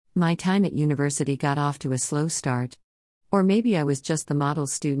My time at university got off to a slow start. Or maybe I was just the model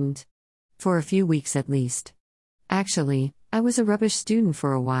student. For a few weeks at least. Actually, I was a rubbish student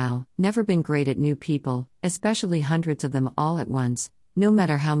for a while, never been great at new people, especially hundreds of them all at once, no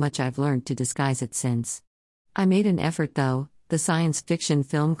matter how much I've learned to disguise it since. I made an effort though, the science fiction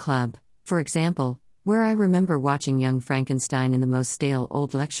film club, for example, where I remember watching Young Frankenstein in the most stale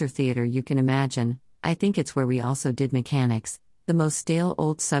old lecture theater you can imagine. I think it's where we also did mechanics, the most stale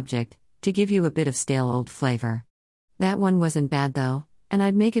old subject, to give you a bit of stale old flavor. That one wasn't bad though, and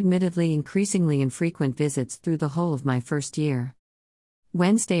I'd make admittedly increasingly infrequent visits through the whole of my first year.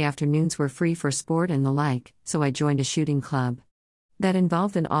 Wednesday afternoons were free for sport and the like, so I joined a shooting club. That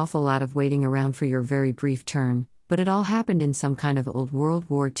involved an awful lot of waiting around for your very brief turn, but it all happened in some kind of old World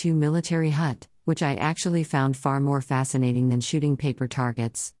War II military hut, which I actually found far more fascinating than shooting paper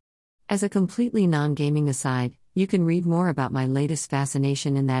targets. As a completely non-gaming aside, you can read more about my latest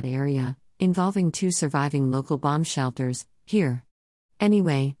fascination in that area, involving 2 surviving local bomb shelters, here.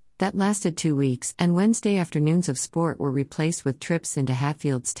 Anyway, that lasted 2 weeks, and Wednesday afternoons of sport were replaced with trips into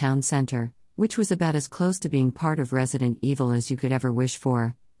Hatfield's town center, which was about as close to being part of Resident Evil as you could ever wish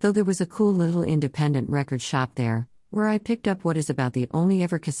for, though there was a cool little independent record shop there, where I picked up what is about the only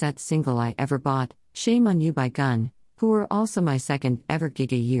ever cassette single I ever bought, Shame on You by Gun, who were also my second ever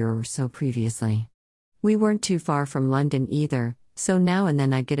gig a year or so previously. We weren't too far from London either, so now and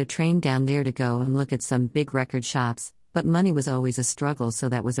then I'd get a train down there to go and look at some big record shops, but money was always a struggle, so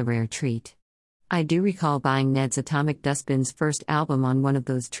that was a rare treat. I do recall buying Ned's Atomic Dustbin's first album on one of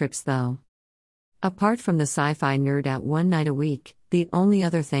those trips though. Apart from the sci-fi nerd out one night a week, the only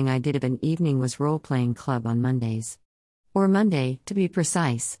other thing I did of an evening was role-playing club on Mondays. Or Monday, to be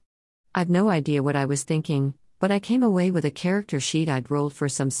precise. I've no idea what I was thinking, but I came away with a character sheet I'd rolled for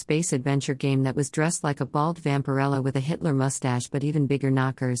some space adventure game that was dressed like a bald vampirella with a Hitler mustache but even bigger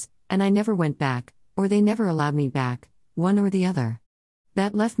knockers, and I never went back, or they never allowed me back, one or the other.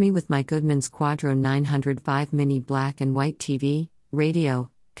 That left me with my Goodman's Quadro 905 mini black and white TV, radio,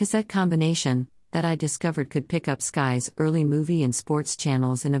 cassette combination, that I discovered could pick up Sky's early movie and sports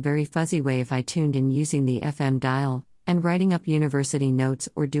channels in a very fuzzy way if I tuned in using the FM dial, and writing up university notes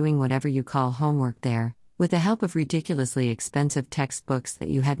or doing whatever you call homework there, with the help of ridiculously expensive textbooks that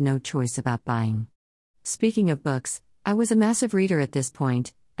you had no choice about buying. Speaking of books, I was a massive reader at this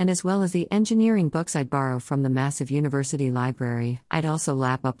point, and as well as the engineering books I'd borrow from the massive university library, I'd also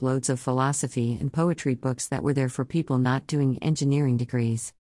lap up loads of philosophy and poetry books that were there for people not doing engineering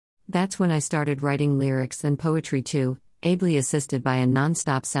degrees. That's when I started writing lyrics and poetry too, ably assisted by a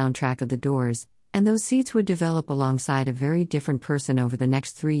non-stop soundtrack of The Doors, and those seeds would develop alongside a very different person over the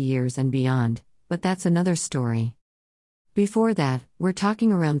next 3 years and beyond, but that's another story. Before that, we're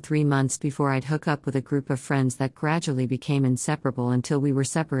talking around 3 months before I'd hook up with a group of friends that gradually became inseparable until we were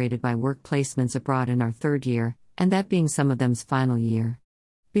separated by work placements abroad in our 3rd year, and that being some of them's final year.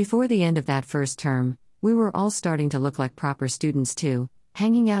 Before the end of that first term, we were all starting to look like proper students too,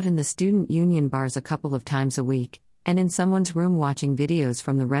 hanging out in the student union bars a couple of times a week, and in someone's room watching videos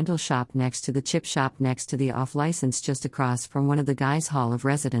from the rental shop next to the chip shop next to the off-license just across from one of the guys' hall of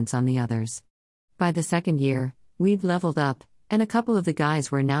residence on the others. By the 2nd year, we'd leveled up, and a couple of the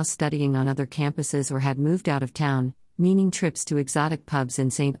guys were now studying on other campuses or had moved out of town, meaning trips to exotic pubs in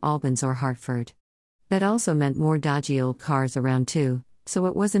St. Albans or Hartford. That also meant more dodgy old cars around too, so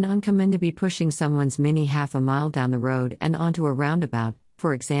it wasn't uncommon to be pushing someone's Mini half a mile down the road and onto a roundabout,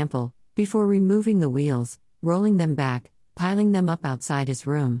 for example, before removing the wheels, rolling them back, piling them up outside his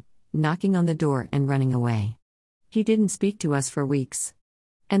room, knocking on the door and running away. He didn't speak to us for weeks.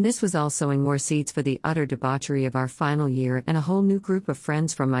 And this was all sowing more seeds for the utter debauchery of our final year and a whole new group of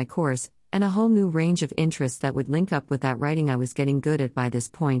friends from my course, and a whole new range of interests that would link up with that writing I was getting good at by this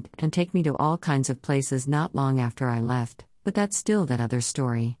point and take me to all kinds of places not long after I left, but that's still that other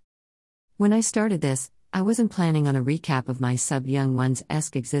story. When I started this, I wasn't planning on a recap of my sub-young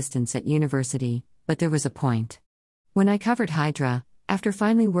ones-esque existence at university, but there was a point. When I covered Hydra, after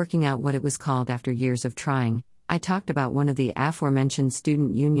finally working out what it was called after years of trying, I talked about one of the aforementioned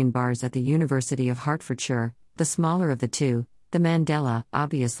student union bars at the University of Hertfordshire, the smaller of the two, the Mandela,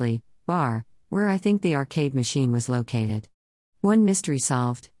 obviously, bar, where I think the arcade machine was located. One mystery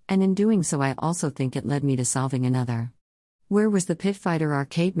solved, and in doing so I also think it led me to solving another. Where was the Pit Fighter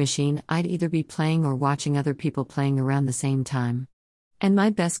arcade machine I'd either be playing or watching other people playing around the same time? And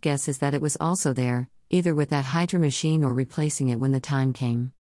my best guess is that it was also there, either with that Hydra machine or replacing it when the time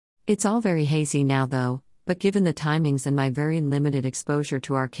came. It's all very hazy now though, but given the timings and my very limited exposure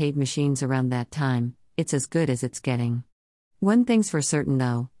to arcade machines around that time, it's as good as it's getting. One thing's for certain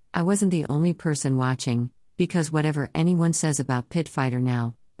though, I wasn't the only person watching, because whatever anyone says about Pit Fighter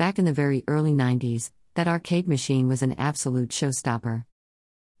now, back in the very early 90s, that arcade machine was an absolute showstopper.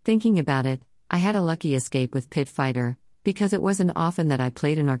 Thinking about it, I had a lucky escape with Pit Fighter, because it wasn't often that I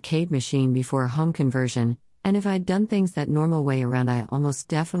played an arcade machine before a home conversion, and if I'd done things that normal way around, I almost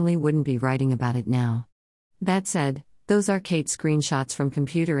definitely wouldn't be writing about it now. That said, those arcade screenshots from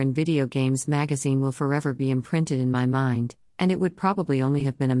Computer and Video Games magazine will forever be imprinted in my mind, and it would probably only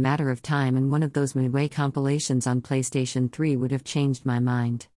have been a matter of time and one of those Midway compilations on PlayStation 3 would have changed my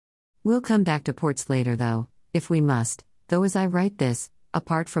mind. We'll come back to ports later though, if we must, though as I write this,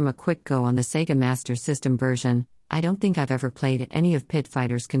 apart from a quick go on the Sega Master System version, I don't think I've ever played any of Pit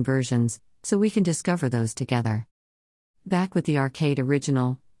Fighter's conversions, so we can discover those together. Back with the arcade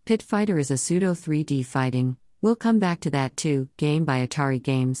original, Pit Fighter is a pseudo 3D fighting, we'll come back to that too, game by Atari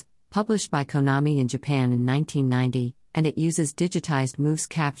Games, published by Konami in Japan in 1990, and it uses digitized moves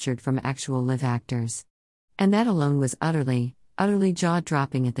captured from actual live actors. And that alone was utterly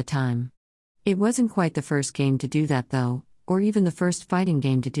jaw-dropping at the time. It wasn't quite the first game to do that though, or even the first fighting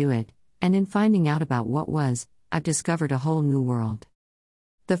game to do it, and in finding out about what was, I've discovered a whole new world.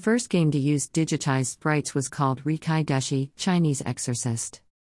 The first game to use digitized sprites was called Rikai Deshi, Chinese Exorcist.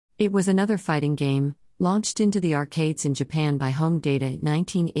 It was another fighting game, launched into the arcades in Japan by Home Data in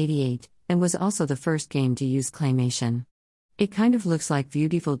 1988, and was also the first game to use claymation. It kind of looks like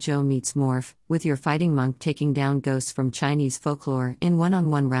Viewtiful Joe meets Morph, with your fighting monk taking down ghosts from Chinese folklore in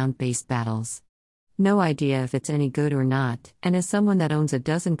one-on-one round-based battles. No idea if it's any good or not, and as someone that owns a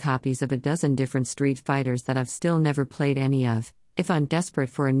dozen copies of a dozen different Street Fighters that I've still never played any of, if I'm desperate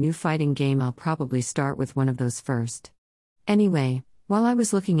for a new fighting game, I'll probably start with one of those first. Anyway, while I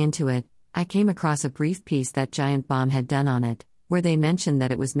was looking into it, I came across a brief piece that Giant Bomb had done on it, where they mentioned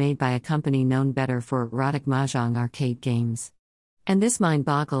that it was made by a company known better for erotic mahjong arcade games. And this mind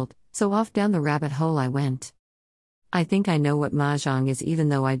boggled, so off down the rabbit hole I went. I think I know what mahjong is, even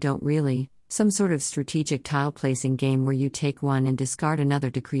though I don't really. Some sort of strategic tile placing game where you take one and discard another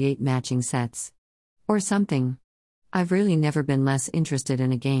to create matching sets. Or something. I've really never been less interested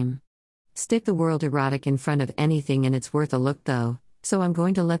in a game. Stick the word erotic in front of anything and it's worth a look though, so I'm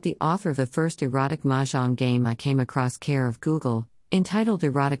going to let the author of the first erotic mahjong game I came across, care of Google, entitled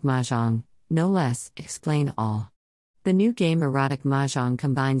Erotic Mahjong, no less, explain all. The new game Erotic Mahjong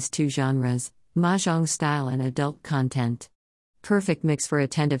combines two genres, mahjong style and adult content. Perfect mix for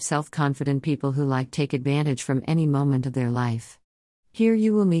attentive, self-confident people who take advantage from any moment of their life. Here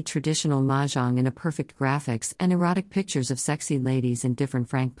you will meet traditional mahjong in a perfect graphics and erotic pictures of sexy ladies in different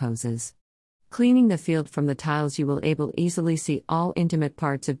frank poses. Cleaning the field from the tiles, you will easily see all intimate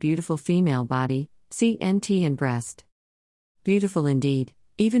parts of beautiful female body, CNT and breast. Beautiful indeed,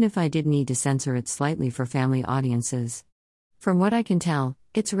 even if I did need to censor it slightly for family audiences. From what I can tell,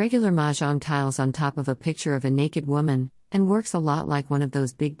 it's regular mahjong tiles on top of a picture of a naked woman, and works a lot like one of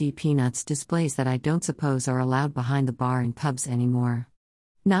those Big D Peanuts displays that I don't suppose are allowed behind the bar in pubs anymore.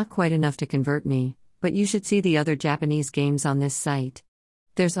 Not quite enough to convert me, but you should see the other Japanese games on this site.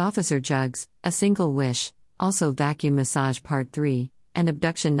 There's Officer Jugs, A Single Wish, also Vacuum Massage Part 3, and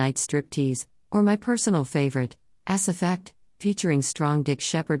Abduction Night Striptease, or my personal favorite, Ass Effect, featuring strong Dick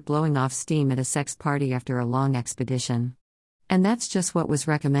Shepherd blowing off steam at a sex party after a long expedition. And that's just what was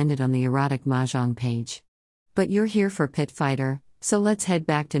recommended on the Erotic Mahjong page. But you're here for Pit Fighter, so let's head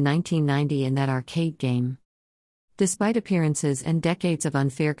back to 1990 and that arcade game. Despite appearances and decades of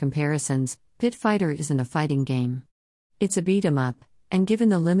unfair comparisons, Pit Fighter isn't a fighting game. It's a beat-em-up, and given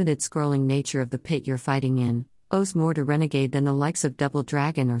the limited scrolling nature of the pit you're fighting in, owes more to Renegade than the likes of Double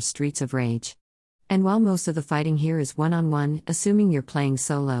Dragon or Streets of Rage. And while most of the fighting here is one-on-one, assuming you're playing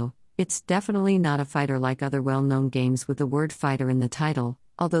solo, it's definitely not a fighter like other well-known games with the word fighter in the title,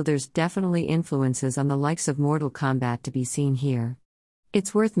 although there's definitely influences on the likes of Mortal Kombat to be seen here.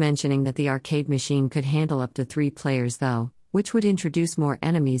 It's worth mentioning that the arcade machine could handle up to 3 players though, which would introduce more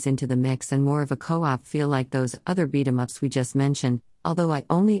enemies into the mix and more of a co-op feel like those other beat-em-ups we just mentioned. Although I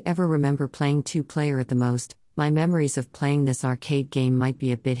only ever remember playing 2-player at the most, my memories of playing this arcade game might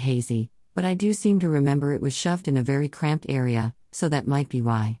be a bit hazy, but I do seem to remember it was shoved in a very cramped area, so that might be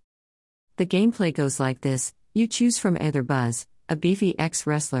why. The gameplay goes like this: you choose from either Buzz, a beefy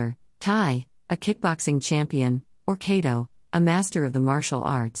ex-wrestler, Tai, a kickboxing champion, or Kato, a master of the martial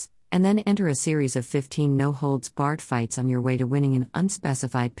arts, and then enter a series of 15 no-holds-barred fights on your way to winning an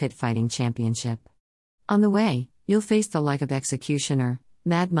unspecified pit fighting championship. On the way, you'll face the like of Executioner,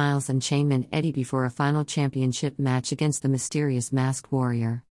 Mad Miles and Chainman Eddie before a final championship match against the mysterious Masked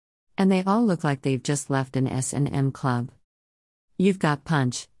Warrior. And they all look like they've just left an S&M club. You've got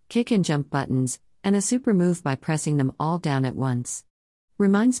punch, kick and jump buttons, and a super move by pressing them all down at once.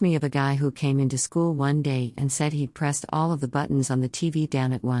 Reminds me of a guy who came into school one day and said he'd pressed all of the buttons on the TV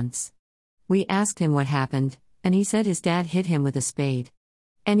down at once. We asked him what happened, and he said his dad hit him with a spade.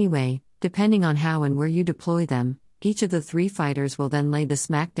 Anyway, depending on how and where you deploy them, each of the three fighters will then lay the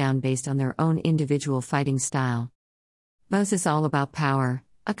smackdown based on their own individual fighting style. Buzz is all about power,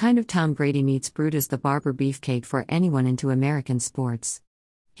 a kind of Tom Brady meets Brutus the Barber Beefcake for anyone into American sports.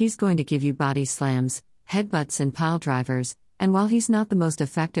 He's going to give you body slams, headbutts and pile drivers, and while he's not the most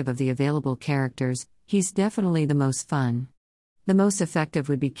effective of the available characters, he's definitely the most fun. The most effective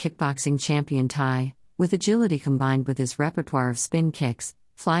would be kickboxing champion Tai, with agility combined with his repertoire of spin kicks,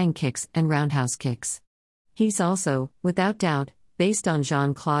 flying kicks and roundhouse kicks. He's also, without doubt, based on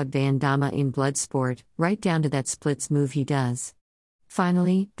Jean-Claude Van Damme in Bloodsport, right down to that splits move he does.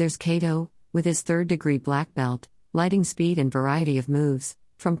 Finally, there's Kato, with his third-degree black belt, lighting speed and variety of moves,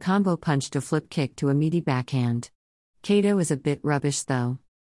 from combo punch to flip kick to a meaty backhand. Kato is a bit rubbish though.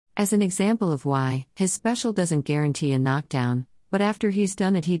 As an example of why, his special doesn't guarantee a knockdown, but after he's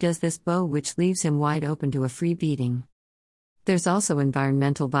done it he does this bow which leaves him wide open to a free beating. There's also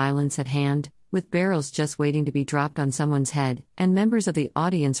environmental violence at hand, with barrels just waiting to be dropped on someone's head, and members of the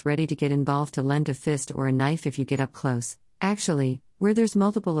audience ready to get involved to lend a fist or a knife if you get up close. Actually, where there's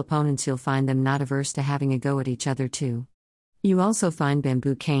multiple opponents you'll find them not averse to having a go at each other too. You also find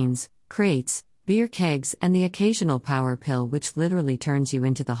bamboo canes, crates, beer kegs and the occasional power pill which literally turns you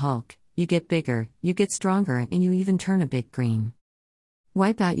into the Hulk. You get bigger, you get stronger and you even turn a bit green.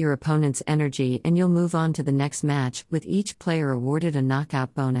 Wipe out your opponent's energy and you'll move on to the next match, with each player awarded a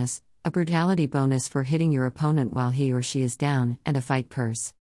knockout bonus, a brutality bonus for hitting your opponent while he or she is down, and a fight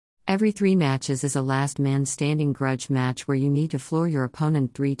purse. Every 3 matches is a last man standing grudge match where you need to floor your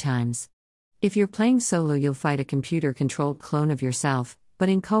opponent 3 times. If you're playing solo you'll fight a computer-controlled clone of yourself, but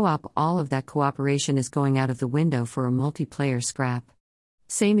in co-op all of that cooperation is going out of the window for a multiplayer scrap.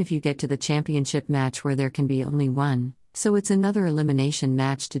 Same if you get to the championship match where there can be only one, so it's another elimination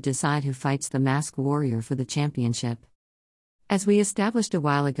match to decide who fights the masked warrior for the championship. As we established a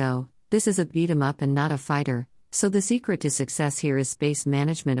while ago, this is a beat-em-up and not a fighter, so the secret to success here is space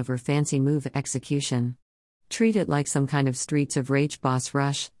management over fancy move execution. Treat it like some kind of Streets of Rage boss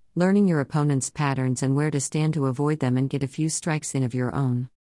rush, learning your opponent's patterns and where to stand to avoid them and get a few strikes in of your own.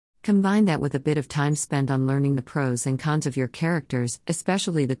 Combine that with a bit of time spent on learning the pros and cons of your characters,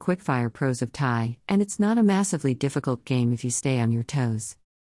 especially the quickfire pros of Tai, and it's not a massively difficult game if you stay on your toes.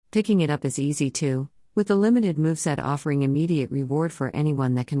 Picking it up is easy too, with the limited moveset offering immediate reward for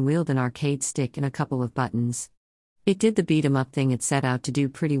anyone that can wield an arcade stick and a couple of buttons. It did the beat-em-up thing it set out to do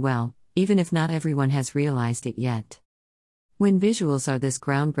pretty well, even if not everyone has realized it yet. When visuals are this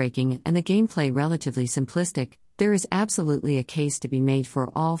groundbreaking and the gameplay relatively simplistic, there is absolutely a case to be made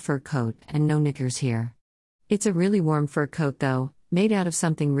for all fur coat and no knickers here. It's a really warm fur coat though, made out of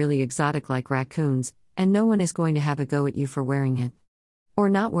something really exotic like raccoons, and no one is going to have a go at you for wearing it. Or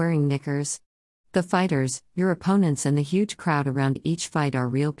not wearing knickers. The fighters, your opponents and the huge crowd around each fight are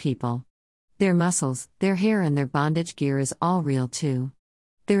real people. Their muscles, their hair and their bondage gear is all real too.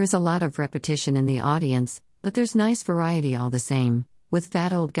 There is a lot of repetition in the audience, but there's nice variety all the same, with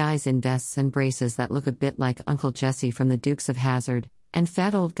fat old guys in vests and braces that look a bit like Uncle Jesse from the Dukes of Hazzard, and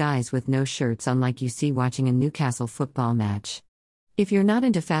fat old guys with no shirts on like you see watching a Newcastle football match. If you're not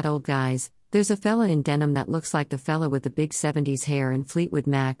into fat old guys, there's a fella in denim that looks like the fella with the big 70s hair in Fleetwood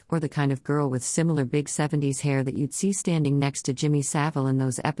Mac, or the kind of girl with similar big 70s hair that you'd see standing next to Jimmy Savile in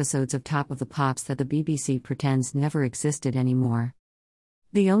those episodes of Top of the Pops that the BBC pretends never existed anymore.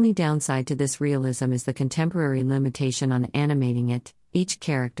 The only downside to this realism is the contemporary limitation on animating it. Each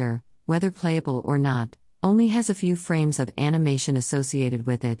character, whether playable or not, only has a few frames of animation associated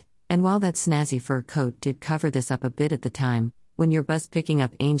with it, and while that snazzy fur coat did cover this up a bit at the time, when you're buzz picking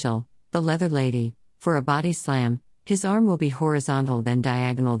up Angel, the leather lady, for a body slam, his arm will be horizontal then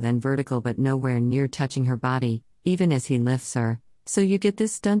diagonal then vertical but nowhere near touching her body, even as he lifts her, so you get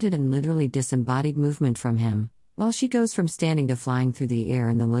this stunted and literally disembodied movement from him, while she goes from standing to flying through the air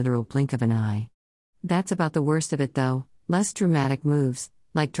in the literal blink of an eye. That's about the worst of it though. Less dramatic moves,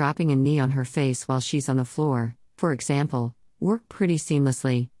 like dropping a knee on her face while she's on the floor, for example, work pretty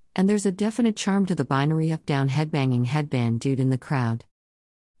seamlessly, and there's a definite charm to the binary up-down headbanging headband dude in the crowd.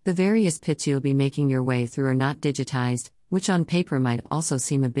 The various pits you'll be making your way through are not digitized, which on paper might also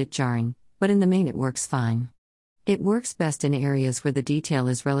seem a bit jarring, but in the main it works fine. It works best in areas where the detail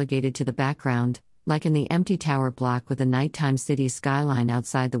is relegated to the background, like in the empty tower block with the nighttime city skyline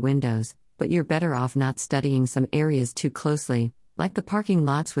outside the windows, but you're better off not studying some areas too closely, like the parking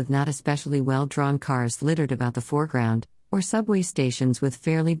lots with not especially well-drawn cars littered about the foreground, or subway stations with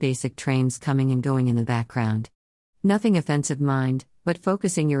fairly basic trains coming and going in the background. Nothing offensive mind, but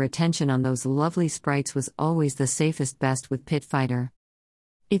focusing your attention on those lovely sprites was always the safest bet with Pit Fighter.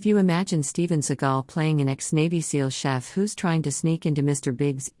 If you imagine Steven Seagal playing an ex-Navy SEAL chef who's trying to sneak into Mr.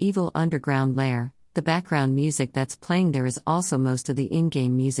 Big's evil underground lair, the background music that's playing there is also most of the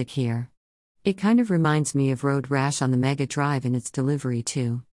in-game music here. It kind of reminds me of Road Rash on the Mega Drive in its delivery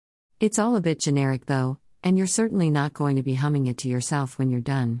too. It's all a bit generic though, and you're certainly not going to be humming it to yourself when you're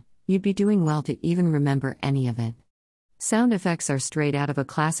done. You'd be doing well to even remember any of it. Sound effects are straight out of a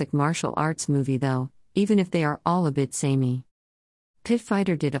classic martial arts movie though, even if they are all a bit samey. Pit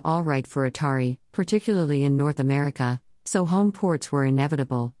Fighter did all right for Atari, particularly in North America, so home ports were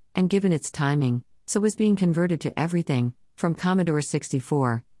inevitable, and given its timing, so was being converted to everything, from Commodore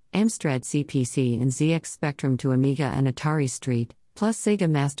 64, Amstrad CPC and ZX Spectrum to Amiga and Atari ST, plus Sega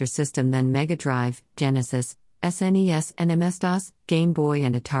Master System, then Mega Drive, Genesis, SNES and MS-DOS, Game Boy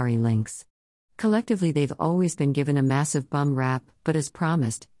and Atari Lynx. Collectively they've always been given a massive bum rap, but as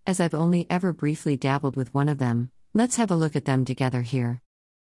promised, as I've only ever briefly dabbled with one of them, let's have a look at them together here.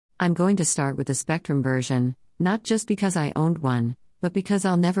 I'm going to start with the Spectrum version, not just because I owned one, but because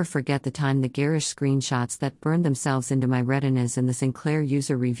I'll never forget the time the garish screenshots that burned themselves into my retinas in the Sinclair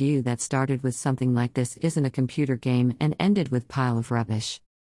user review that started with something like "this isn't a computer game" and ended with "pile of rubbish."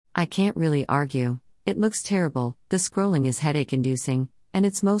 I can't really argue, it looks terrible, the scrolling is headache-inducing, and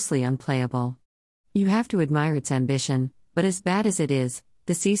it's mostly unplayable. You have to admire its ambition, but as bad as it is,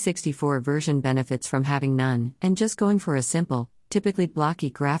 the C64 version benefits from having none, and just going for a simple, typically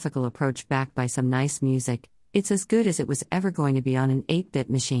blocky graphical approach backed by some nice music, it's as good as it was ever going to be on an 8-bit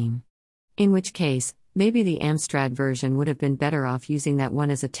machine. In which case, maybe the Amstrad version would have been better off using that one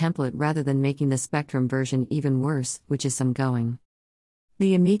as a template rather than making the Spectrum version even worse, which is some going.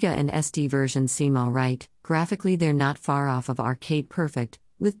 The Amiga and SD versions seem alright, graphically they're not far off of arcade perfect,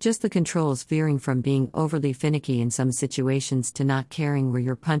 with just the controls veering from being overly finicky in some situations to not caring where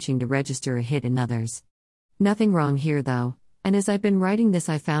you're punching to register a hit in others. Nothing wrong here though, and as I've been writing this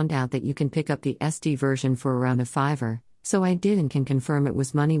I found out that you can pick up the SD version for around $5, so I did and can confirm it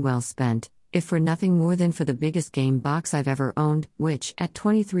was money well spent, if for nothing more than for the biggest game box I've ever owned, which, at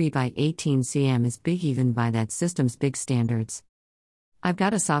 23 by 18 cm is big even by that system's big standards. I've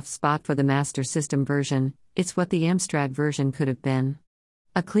got a soft spot for the Master System version, it's what the Amstrad version could have been.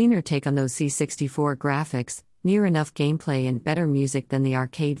 A cleaner take on those C64 graphics, near enough gameplay and better music than the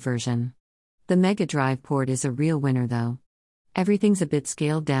arcade version. The Mega Drive port is a real winner though. Everything's a bit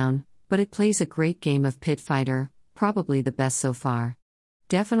scaled down, but it plays a great game of Pit Fighter, probably the best so far.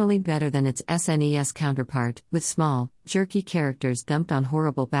 Definitely better than its SNES counterpart, with small, jerky characters dumped on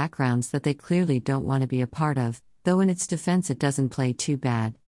horrible backgrounds that they clearly don't want to be a part of, though in its defense it doesn't play too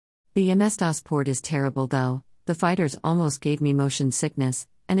bad. The MS-DOS port is terrible though. The fighters almost gave me motion sickness,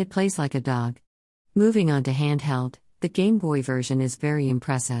 and it plays like a dog. Moving on to handheld, the Game Boy version is very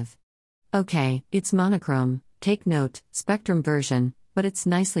impressive. Okay, it's monochrome, take note, Spectrum version, but it's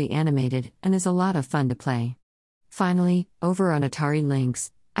nicely animated and is a lot of fun to play. Finally, over on Atari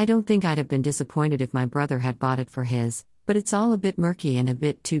Lynx, I don't think I'd have been disappointed if my brother had bought it for his, but it's all a bit murky and a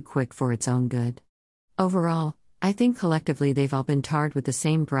bit too quick for its own good. Overall, I think collectively they've all been tarred with the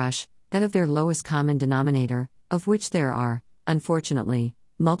same brush, that of their lowest common denominator, of which there are, unfortunately,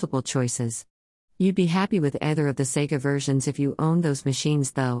 multiple choices. You'd be happy with either of the Sega versions if you own those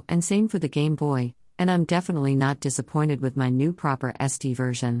machines though, and same for the Game Boy, and I'm definitely not disappointed with my new proper SD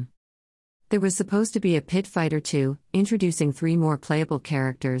version. There was supposed to be a Pit Fighter 2, introducing 3 more playable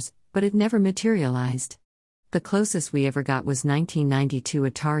characters, but it never materialized. The closest we ever got was 1992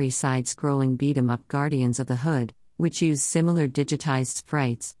 Atari side-scrolling beat-em-up Guardians of the Hood, which used similar digitized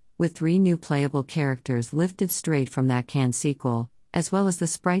sprites, with 3 new playable characters lifted straight from that canned sequel, as well as the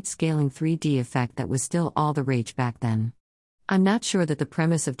sprite scaling 3D effect that was still all the rage back then. I'm not sure that the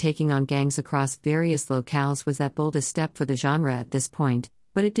premise of taking on gangs across various locales was that bold a step for the genre at this point,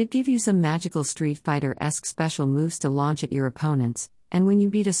 but it did give you some magical Street Fighter-esque special moves to launch at your opponents, and when you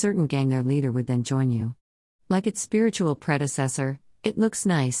beat a certain gang their leader would then join you. Like its spiritual predecessor, it looks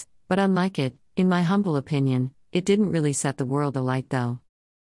nice, but unlike it, in my humble opinion, it didn't really set the world alight though.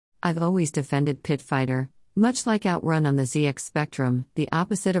 I've always defended Pit Fighter. Much like Outrun on the ZX Spectrum, the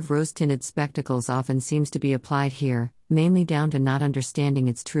opposite of rose-tinted spectacles often seems to be applied here, mainly down to not understanding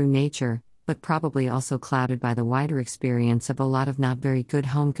its true nature, but probably also clouded by the wider experience of a lot of not very good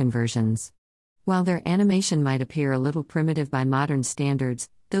home conversions. While their animation might appear a little primitive by modern standards,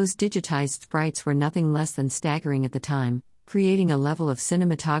 those digitized sprites were nothing less than staggering at the time, creating a level of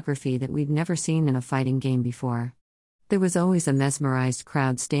cinematography that we'd never seen in a fighting game before. There was always a mesmerized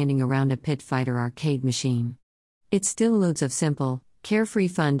crowd standing around a Pit Fighter arcade machine. It's still loads of simple, carefree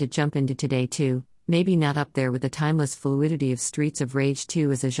fun to jump into today too, Maybe not up there with the timeless fluidity of Streets of Rage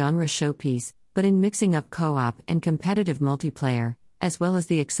 2 as a genre showpiece, but in mixing up co-op and competitive multiplayer, as well as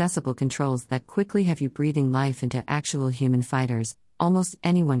the accessible controls that quickly have you breathing life into actual human fighters, almost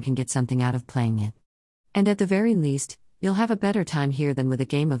anyone can get something out of playing it. And at the very least, you'll have a better time here than with a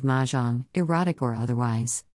game of mahjong, erotic or otherwise.